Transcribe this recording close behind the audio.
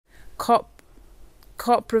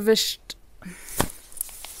Koprivshtitsa.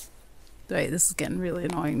 Right, this is getting really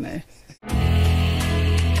annoying now.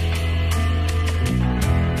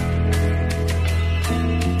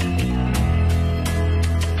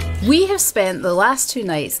 We have spent the last 2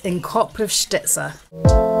 nights in Koprivshtitsa.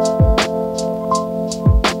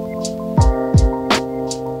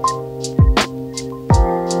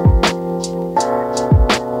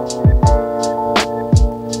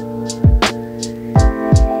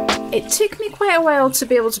 It took me quite a while to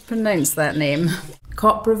be able to pronounce that name.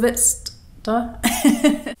 Koprivshtitsa.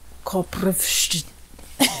 Koprivshtitsa.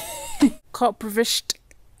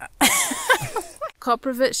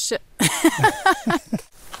 Koprivshtitsa.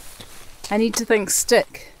 I need to think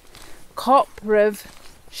stick.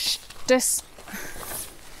 Koprivshtitsa.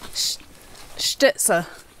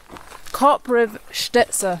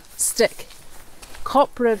 Koprivshtitsa. Stick.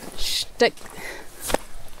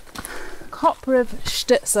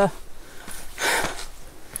 Koprivshtitsa.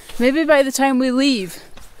 Maybe by the time we leave,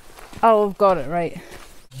 I'll have got it right.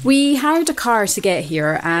 We hired a car to get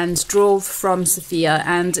here and drove from Sofia,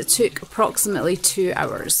 and it took approximately 2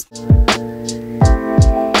 hours.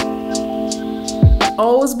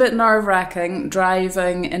 Always a bit nerve-wracking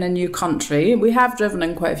driving in a new country. We have driven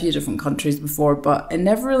in quite a few different countries before, but it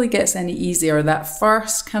never really gets any easier. That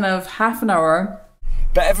first kind of half an hour.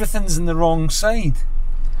 But everything's in the wrong side.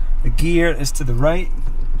 The gear is to the right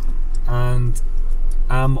and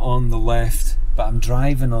I'm on the left, but I'm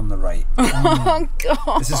driving on the right. Oh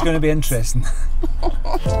God. This is going to be interesting.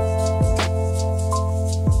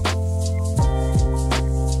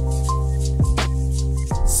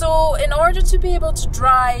 So in order to be able to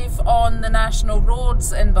drive on the national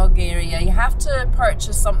roads in Bulgaria, you have to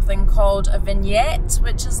purchase something called a vignette,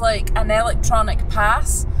 which is like an electronic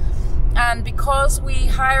pass. And because we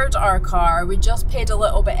hired our car, we just paid a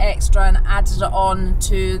little bit extra and added it on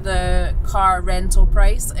to the car rental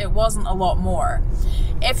price. It wasn't a lot more.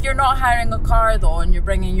 If you're not hiring a car though and you're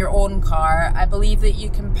bringing your own car, I believe that you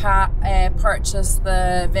can purchase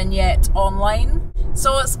the vignette online.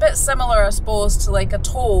 So it's a bit similar, I suppose, to like a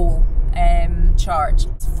toll charge.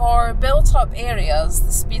 For built up areas,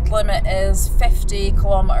 the speed limit is 50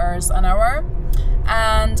 kilometers an hour.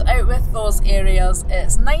 And out with those areas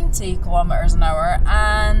it's 90 kilometers an hour,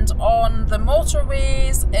 and on the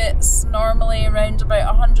motorways it's normally around about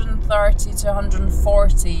 130 to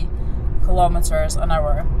 140 kilometers an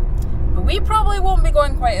hour. But we probably won't be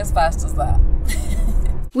going quite as fast as that.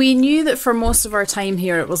 We knew that for most of our time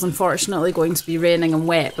here it was unfortunately going to be raining and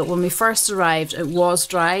wet, but when we first arrived it was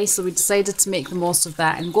dry, so we decided to make the most of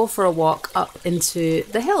that and go for a walk up into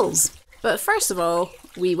the hills. But first of all,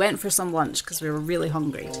 we went for some lunch because we were really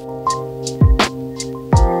hungry.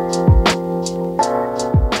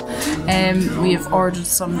 We have ordered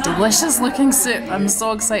some delicious looking soup. I'm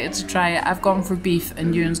so excited to try it. I've gone for beef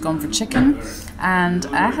and Ewan's gone for chicken. And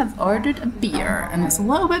I have ordered a beer, and it's a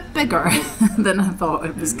little bit bigger than I thought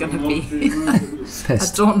it was going to be. I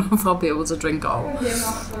don't know if I'll be able to drink it all.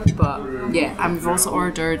 But yeah, and we've also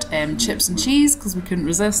ordered chips and cheese because we couldn't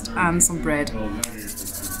resist, and some bread.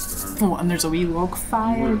 Oh, and there's a wee log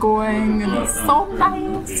fire going, and it's so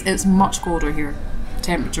nice. It's much colder here.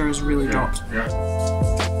 Temperature has really dropped.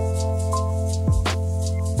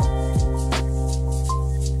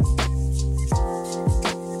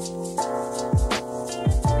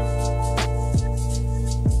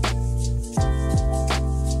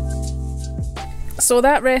 So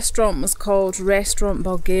that restaurant was called Restaurant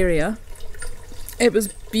Bulgaria. It was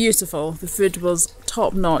beautiful. The food was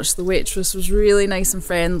top notch. The waitress was really nice and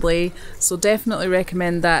friendly. So definitely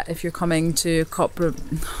recommend that if you're coming to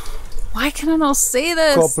Why can I not say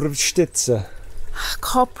this? Koprivshtitsa.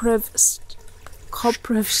 Koprivshtitsa.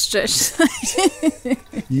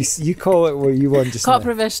 You call it what you want just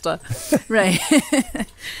Koprivshtitsa. Right.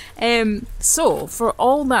 So for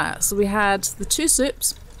all that, so we had the 2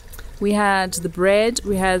 soups, we had the bread,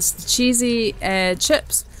 we had the cheesy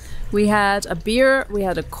chips, we had a beer, we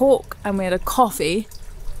had a Coke, and we had a coffee.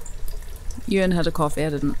 Ewan had a coffee, I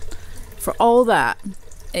didn't. For all that,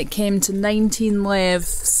 it came to 19 lev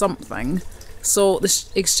something. So the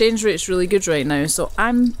exchange rate's really good right now, so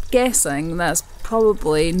I'm guessing that's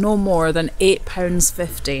probably no more than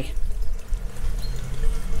 £8.50.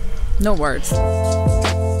 No words.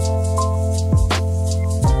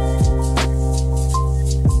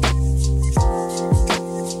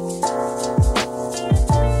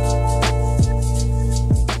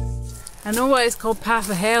 I know why it's called Path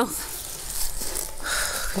of Health,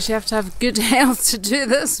 because you have to have good health to do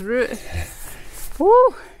this route.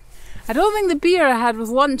 Woo! I don't think the beer I had with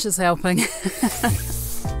lunch is helping.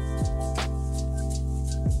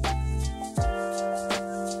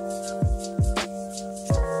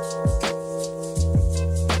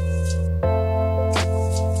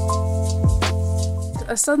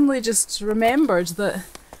 I suddenly just remembered that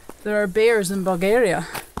there are bears in Bulgaria,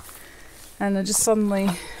 and I just suddenly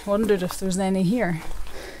wondered if there's any here.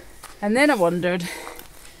 And then I wondered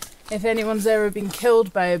if anyone's ever been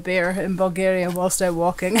killed by a bear in Bulgaria whilst out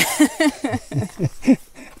walking.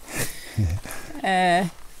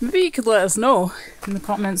 Maybe you could let us know in the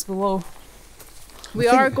comments below. We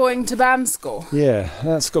are going to Bansko. Yeah,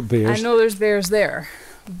 that's got bears. I know there's bears there,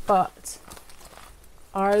 but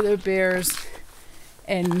are there bears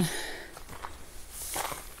in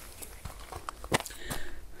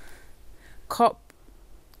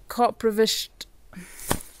Koprivshtitsa?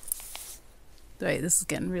 Right, this is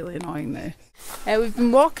getting really annoying now. We've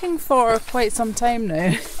been walking for quite some time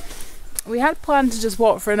now. We had planned to just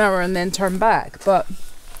walk for an hour and then turn back, but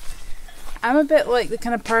I'm a bit like the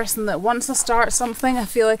kind of person that once I start something, I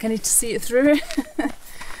feel like I need to see it through.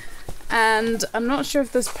 And I'm not sure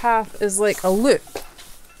if this path is like a loop.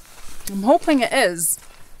 I'm hoping it is,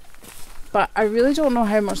 but I really don't know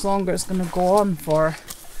how much longer it's going to go on for.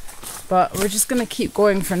 But we're just going to keep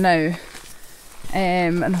going for now,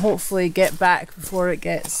 and hopefully get back before it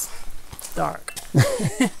gets dark.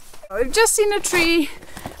 We've just seen a tree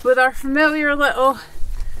with our familiar little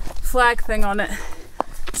flag thing on it,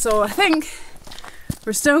 so I think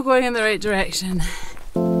we're still going in the right direction.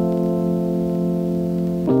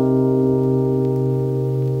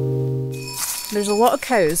 There's a lot of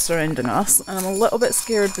cows surrounding us, and I'm a little bit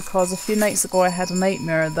scared because a few nights ago I had a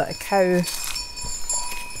nightmare that a cow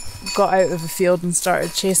got out of a field and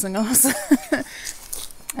started chasing us.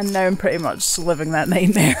 And now I'm pretty much living that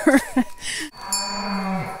nightmare.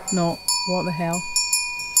 No, what the hell?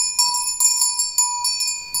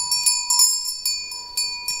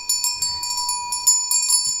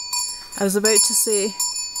 I was about to say,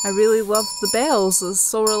 I really loved the bells, it's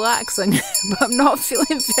so relaxing, but I'm not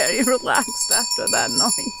feeling very relaxed after that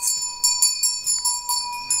noise.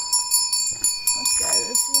 Let's get out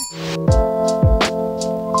of here.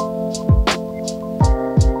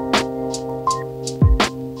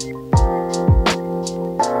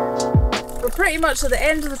 Pretty much at the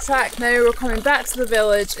end of the track now. We're coming back to the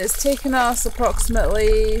village. It's taken us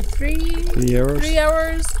approximately 3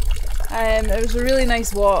 hours. It was a really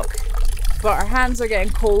nice walk, but our hands are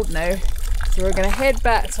getting cold now, so we're going to head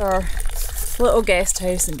back to our little guest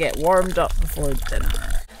house and get warmed up before dinner.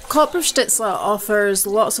 Koprivshtitsa offers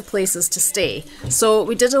lots of places to stay, so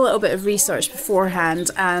we did a little bit of research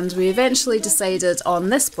beforehand and we eventually decided on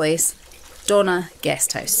this place, Dona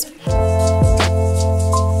Guesthouse.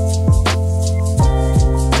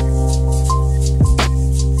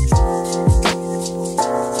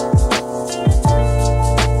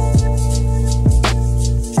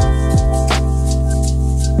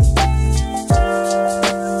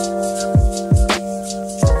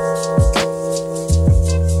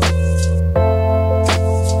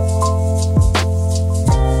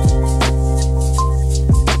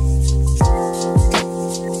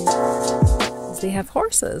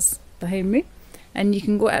 Horses behind me, and you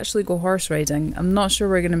can actually go horse riding. I'm not sure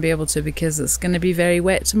we're going to be able to because it's going to be very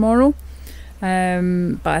wet tomorrow, but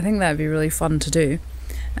I think that'd be really fun to do.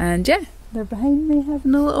 And yeah, they're behind me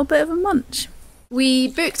having a little bit of a munch. We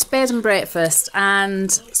booked bed and breakfast, and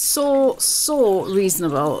so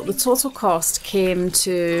reasonable. The total cost came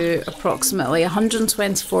to approximately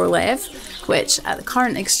 124 lev, which at the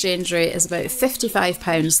current exchange rate is about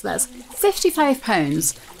 £55. So that's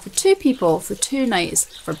 £55 for 2 people for 2 nights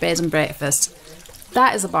for bed and breakfast.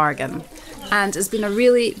 That is a bargain. And it's been a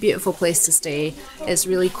really beautiful place to stay. It's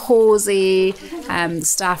really cosy, the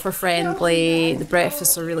staff are friendly, the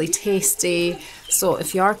breakfasts are really tasty. So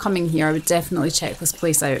if you are coming here, I would definitely check this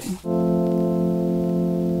place out.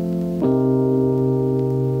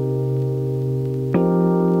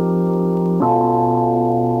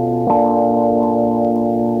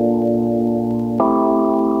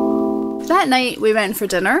 That night we went for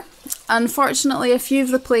dinner. Unfortunately, a few of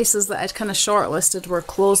the places that I'd kind of shortlisted were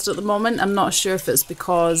closed at the moment. I'm not sure if it's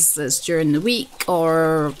because it's during the week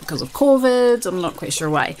or because of COVID. I'm not quite sure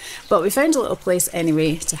why. But we found a little place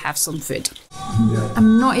anyway to have some food.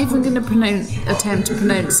 I'm not even going to attempt to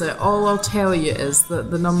pronounce it. All I'll tell you is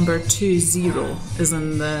that the number 20 is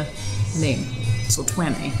in the name, so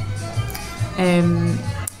 20.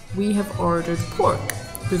 We have ordered pork.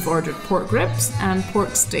 We've ordered pork ribs and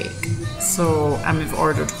pork steak. And we've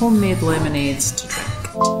ordered homemade lemonades to drink.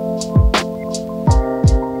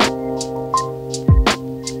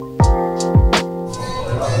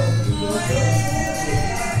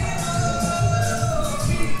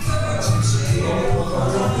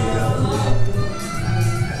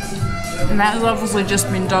 And that has obviously just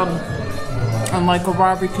been done on like a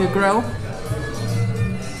barbecue grill.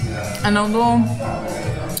 And although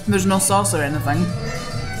There's no sauce or anything.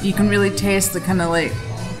 You can really taste the kind of like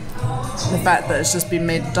the fact that it's just been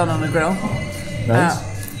done on a grill. Nice.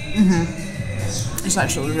 It's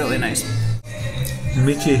actually really nice.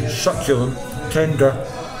 Meaty, succulent, tender.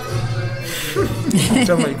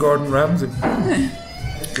 Sound like Gordon Ramsay.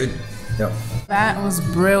 Good. Yeah. That was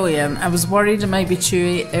brilliant. I was worried it might be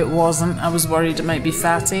chewy. It wasn't. I was worried it might be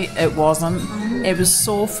fatty. It wasn't. It was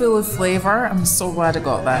so full of flavour. I'm so glad I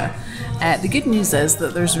got that. The good news is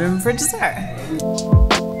that there's room for dessert.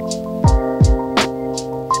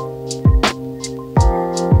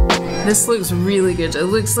 This looks really good. It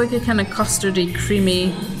looks like a kind of custardy,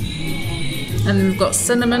 creamy, and then we've got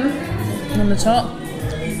cinnamon on the top.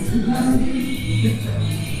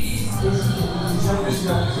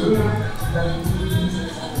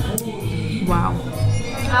 Wow.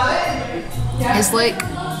 It's like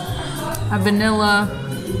a vanilla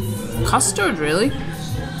custard, really.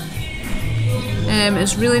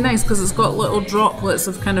 It's really nice because it's got little droplets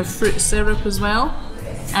of kind of fruit syrup as well,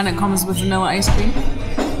 and it comes with vanilla ice cream.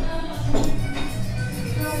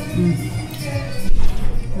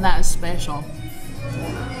 That is special.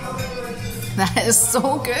 That is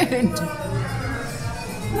so good.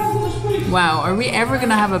 Wow, are we ever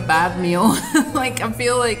gonna have a bad meal? Like, I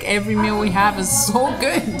feel like every meal we have is so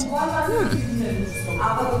good.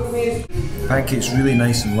 Pancake's really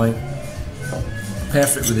nice and light.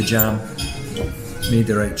 Perfect with the jam. Made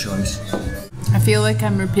the right choice. I feel like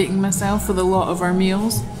I'm repeating myself with a lot of our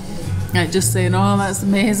meals. Like just saying, oh, that's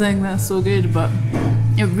amazing, that's so good, but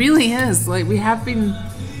it really is. Like, we have been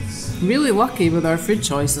really lucky with our food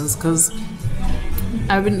choices, because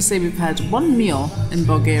I wouldn't say we've had one meal in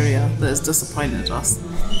Bulgaria that has disappointed us.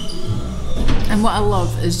 And what I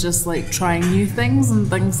love is just like trying new things and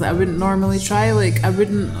things that I wouldn't normally try. Like, I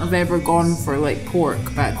wouldn't have ever gone for like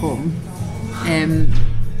pork back home.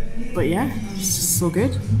 But yeah, it's just so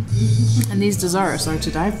good. And these desserts are to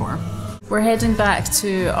die for. We're heading back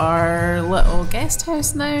to our little guest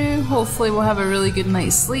house now. Hopefully we'll have a really good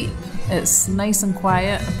night's sleep. It's nice and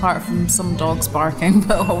quiet, apart from some dogs barking,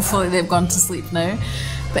 but hopefully they've gone to sleep now.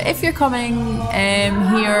 But if you're coming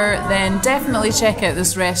here, then definitely check out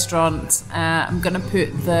this restaurant. I'm going to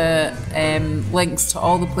put the links to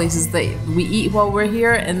all the places that we eat while we're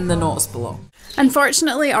here in the notes below.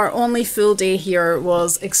 Unfortunately, our only full day here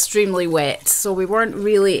was extremely wet, so we weren't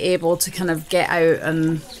really able to kind of get out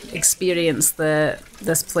and experience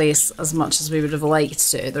this place as much as we would have liked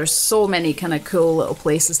to. There's so many kind of cool little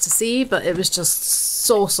places to see, but it was just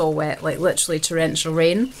so wet, like literally torrential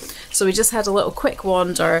rain. So we just had a little quick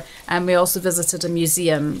wander, and we also visited a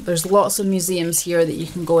museum. There's lots of museums here that you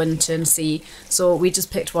can go into and see, so we just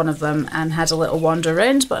picked one of them and had a little wander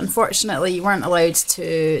around, but unfortunately you weren't allowed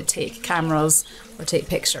to take cameras or take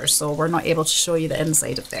pictures, so we're not able to show you the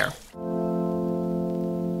inside of there.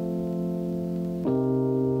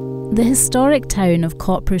 The historic town of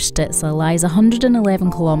Koprivshtitsa lies 111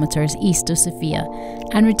 kilometres east of Sofia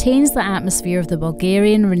and retains the atmosphere of the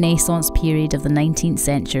Bulgarian Renaissance period of the 19th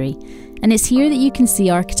century, and it's here that you can see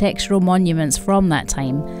architectural monuments from that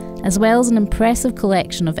time, as well as an impressive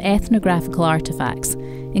collection of ethnographical artefacts,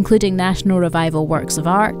 including National Revival works of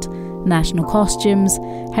art, national costumes,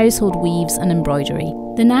 household weaves and embroidery.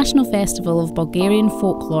 The National Festival of Bulgarian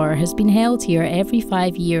Folklore has been held here every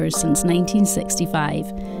 5 years since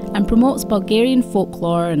 1965 and promotes Bulgarian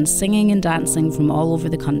folklore and singing and dancing from all over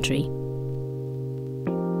the country.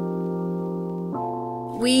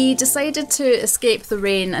 We decided to escape the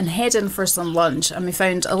rain and head in for some lunch, and we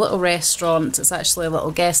found a little restaurant. It's actually a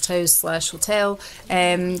little guest house slash hotel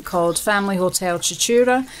called Family Hotel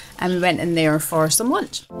Chuchura, and we went in there for some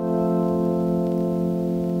lunch.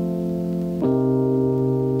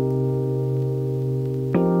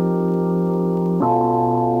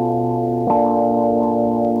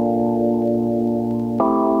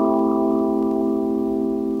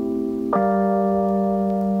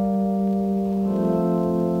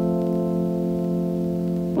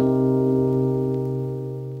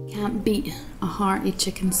 Beat a hearty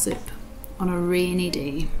chicken soup on a rainy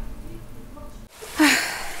day.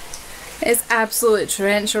 It's absolute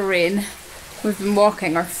torrential rain. We've been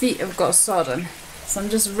walking, our feet have got sodden, so I'm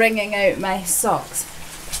just wringing out my socks.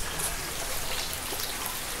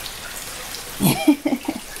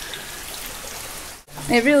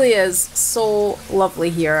 It really is so lovely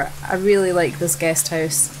here. I really like this guest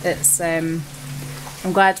house. It's I'm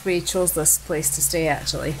glad we chose this place to stay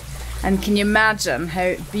actually. And can you imagine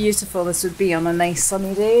how beautiful this would be on a nice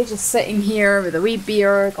sunny day, just sitting here with a wee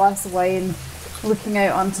beer, a glass of wine, looking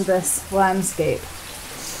out onto this landscape.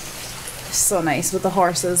 So nice with the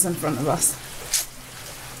horses in front of us.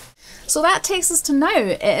 So that takes us to now.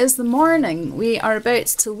 It is the morning. We are about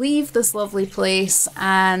to leave this lovely place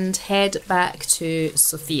and head back to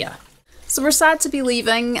Sofia. So we're sad to be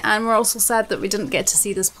leaving, and we're also sad that we didn't get to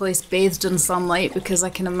see this place bathed in sunlight, because I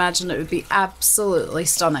can imagine it would be absolutely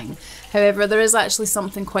stunning. However, there is actually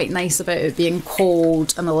something quite nice about it being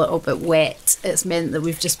cold and a little bit wet. It's meant that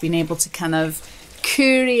we've just been able to kind of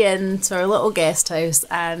curry into our little guest house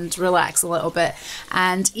and relax a little bit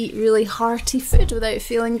and eat really hearty food without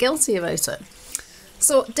feeling guilty about it.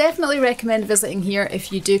 So definitely recommend visiting here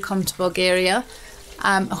if you do come to Bulgaria.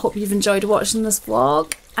 I hope you've enjoyed watching this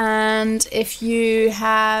vlog, and if you've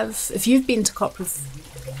been to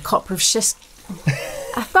Koprivshtitsa,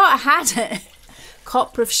 I thought I had it.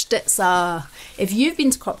 Koprivshtitsa. If you've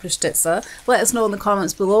been to Koprivshtitsa, let us know in the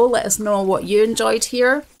comments below. Let us know what you enjoyed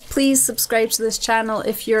here. Please subscribe to this channel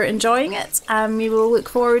if you're enjoying it, and we will look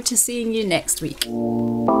forward to seeing you next week.